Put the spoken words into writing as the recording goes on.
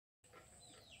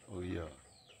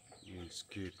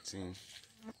Security team.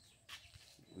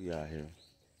 We out here.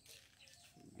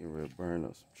 Getting ready to burn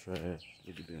up some trash.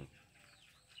 Look at them.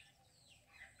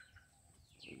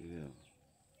 Look at them.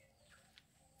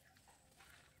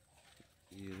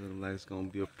 Yeah, looks like it's gonna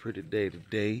be a pretty day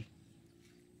today.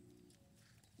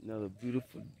 Another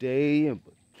beautiful day in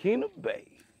Bikini Bay.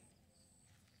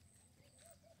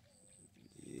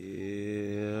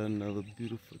 Yeah, another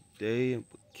beautiful day in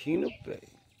Bikini Bay.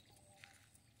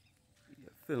 Yeah,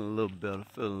 feeling a little better,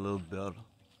 feeling a little better.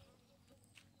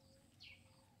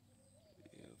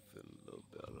 Yeah, feeling a little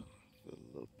better, feeling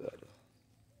a little better.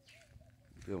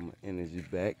 Get my energy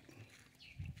back.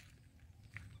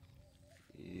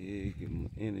 Yeah, get my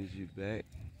energy back.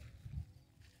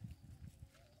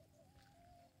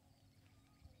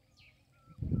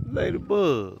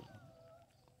 Ladybug,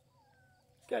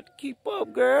 got to keep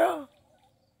up, girl.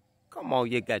 Come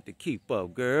on, you got to keep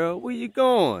up, girl. Where you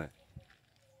going?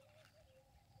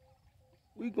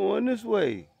 We going this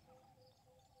way.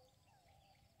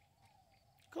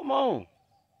 Come on.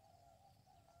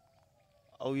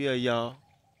 Oh yeah, y'all.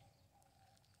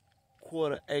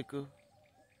 Quarter acre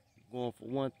going for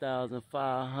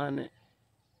 1,500.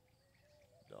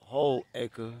 The whole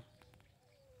acre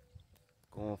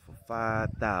going for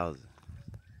 5,000.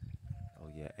 Oh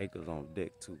yeah, acres on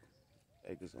deck too.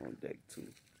 Acres on deck too.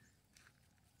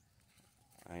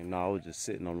 I ain't know, I was just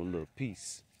sitting on a little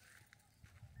piece.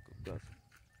 Got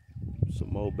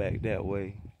some more back that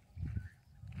way.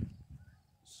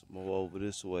 Some more over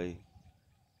this way.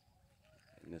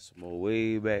 And then some more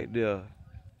way back there.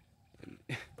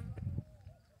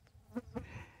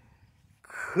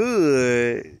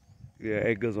 Yeah,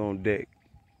 acres on deck.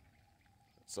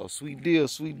 So sweet deal,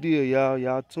 y'all.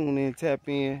 Y'all tune in, tap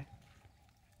in.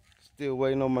 Still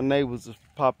waiting on my neighbors to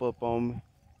pop up on me.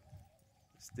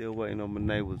 Still waiting on my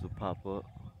neighbors to pop up.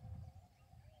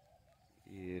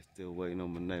 Yeah, still waiting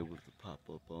on my neighbors to pop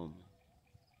up on me.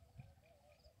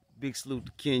 Big salute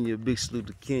to Kenya, big salute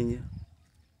to Kenya.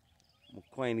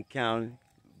 McQueen County,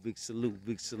 big salute,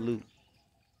 big salute.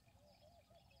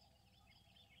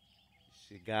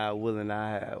 Shit, God willing,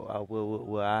 I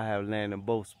have landed in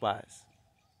both spots.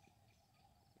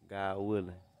 God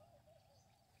willing.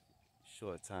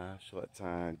 Short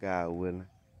time, God willing.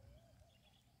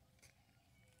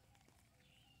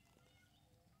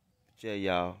 But yeah,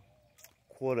 y'all,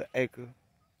 quarter acre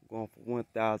going for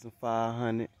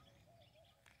 1,500,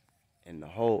 and the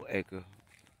whole acre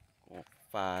going for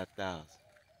 5,000.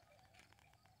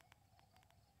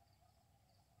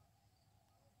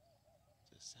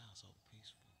 Just sounds so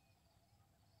peaceful.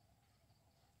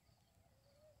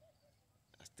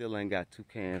 I still ain't got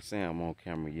Toucan Sam on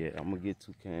camera yet. I'm gonna get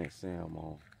Toucan Sam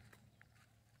on.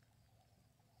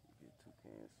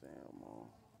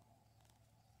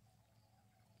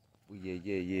 Well, yeah.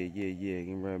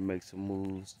 Getting ready to make some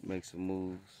moves.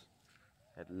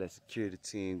 Had to let security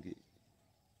team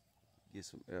get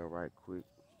some air right quick.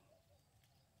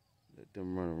 Let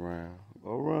them run around.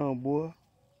 Go around, boy.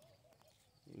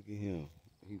 Look at him.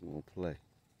 He gonna play.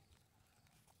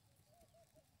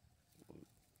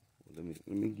 Let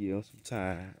me give him some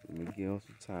time. And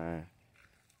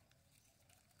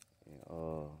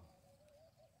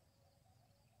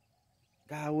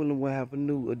God willing, we'll have a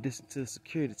new addition to the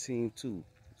security team too.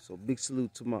 So big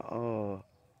salute to my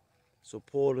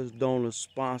supporters, donors,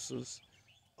 sponsors,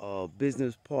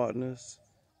 business partners,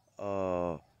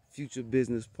 future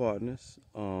business partners.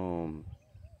 Man,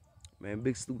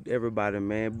 big salute to everybody,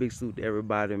 man. Big salute to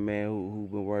everybody, man, who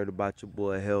been worried about your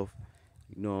boy health.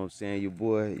 You know what I'm saying? Your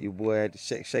boy had to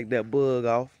shake that bug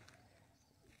off.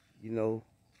 You know,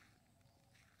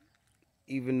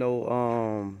 even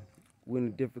though we're in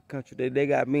a different country, they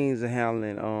got means of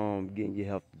handling getting your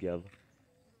health together.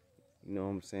 You know what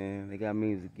I'm saying? They got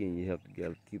means of getting your health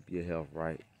together, keep your health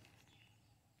right.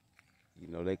 You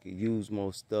know, they could use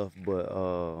more stuff, but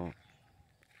for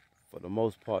the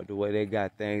most part, the way they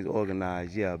got things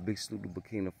organized, yeah, big salute to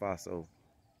Burkina Faso.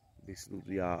 Big salute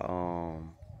to y'all,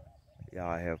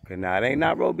 y'all have, now it ain't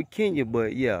Nairobi, Kenya,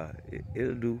 but yeah,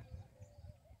 it'll do.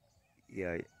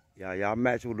 Yeah, y'all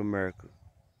match with America.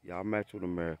 Y'all match with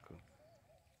America.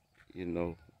 You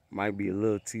know, might be a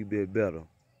little T-bit better.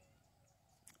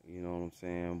 You know what I'm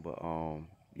saying? But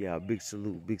yeah, big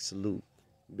salute. Big salute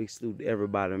to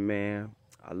everybody, man.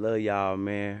 I love y'all,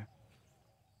 man.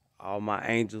 All my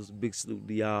angels, big salute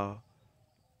to y'all.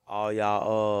 All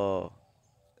y'all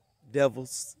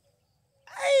devils.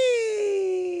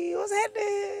 Hey, what's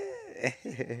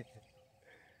happening?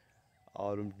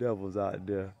 All them devils out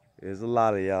there. There's a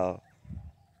lot of y'all.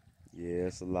 Yeah,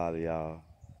 it's a lot of y'all.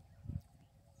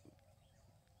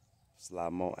 It's a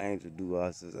lot more angels do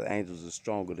us. Angels are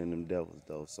stronger than them devils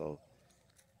though, so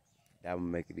That would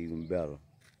make it even better.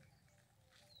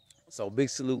 So big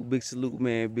salute,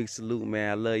 man. Big salute,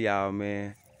 man. I love y'all,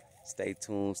 man. Stay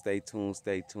tuned, stay tuned,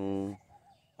 stay tuned.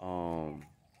 Um,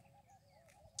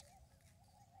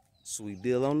 Sweet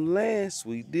deal on the land.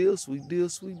 Sweet deal, sweet deal,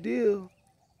 sweet deal.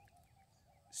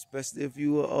 Especially if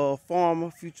you a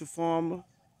farmer, future farmer.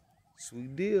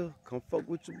 Sweet deal. Come fuck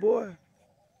with your boy.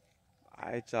 All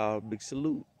right, y'all. Big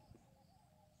salute.